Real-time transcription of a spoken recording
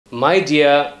My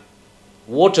dear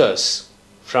voters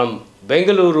from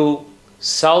Bangalore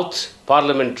South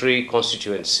Parliamentary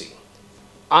constituency,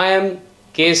 I am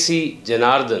K.C.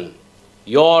 Janardhan,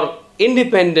 your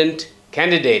independent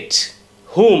candidate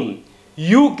whom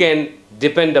you can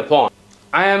depend upon.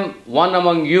 I am one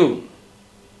among you.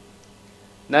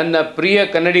 ನನ್ನ ಪ್ರಿಯ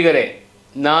ಕನ್ನಡಿಗರೇ,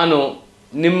 ನಾನು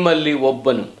ನಿಮ್ಮಲ್ಲಿ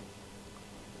ಒಬ್ಬನು.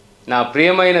 నా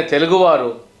ప్రియమైన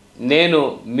తెలుగువారు నేను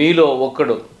మీలో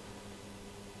ఒక్కడు.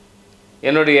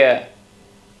 என்னுடைய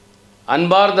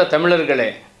அன்பார்ந்த தமிழர்களே,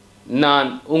 நான்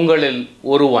உங்களில்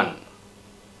ஒருவன்.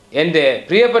 എൻ്റെ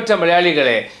പ്രിയപ്പെട്ട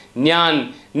മലയാളികളെ, ഞാൻ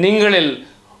നിങ്ങളിൽ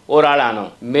ഒരാളാണ്.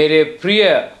 मेरे प्रिय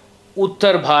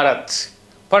उत्तर भारत,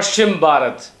 पश्चिम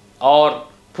भारत और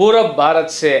पूरब भारत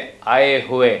से आए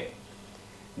हुए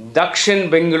दक्षिण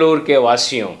बेंगलुरु के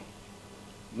वासियों,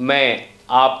 मैं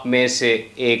आप में से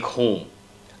एक हूँ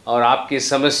और आपकी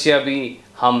समस्या भी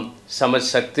हम समझ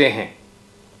सकते हैं.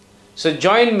 So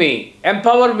join me,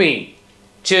 empower me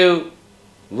to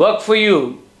work for you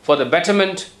for the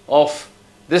betterment of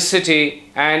this city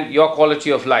and your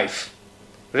quality of life.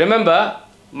 Remember,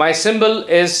 my symbol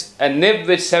is a nib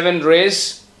with 7 rays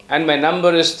and my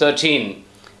number is 13.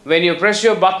 When you press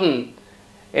your button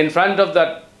in front of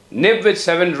that nib with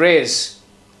 7 rays,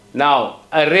 now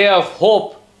a ray of hope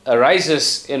arises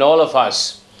in all of us.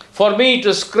 For me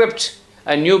to script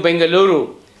a new Bengaluru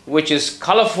which is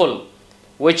colorful,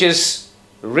 which is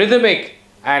rhythmic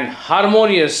and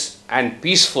harmonious and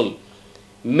peaceful.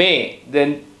 May the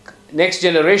next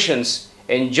generations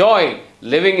enjoy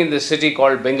living in the city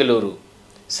called Bengaluru.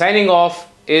 Signing off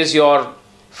is your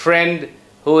friend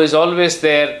who is always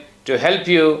there to help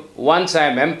you once I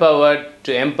am empowered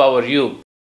to empower you.